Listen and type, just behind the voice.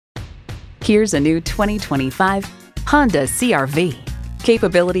Here's a new 2025 Honda CR-V.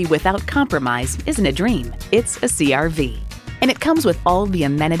 Capability without compromise isn't a dream, it's a CR-V. And it comes with all the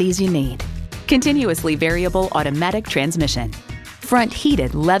amenities you need. Continuously variable automatic transmission, front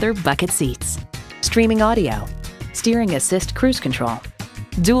heated leather bucket seats, streaming audio, steering assist cruise control,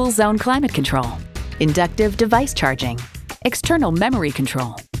 dual zone climate control, inductive device charging, external memory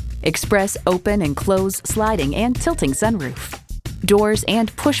control, express open and close sliding and tilting sunroof, doors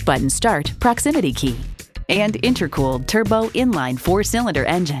and push-button start proximity key, and intercooled turbo inline 4-cylinder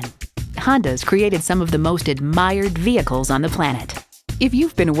engine. Honda's created some of the most admired vehicles on the planet. If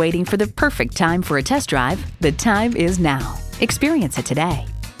you've been waiting for the perfect time for a test drive, the time is now. Experience it today.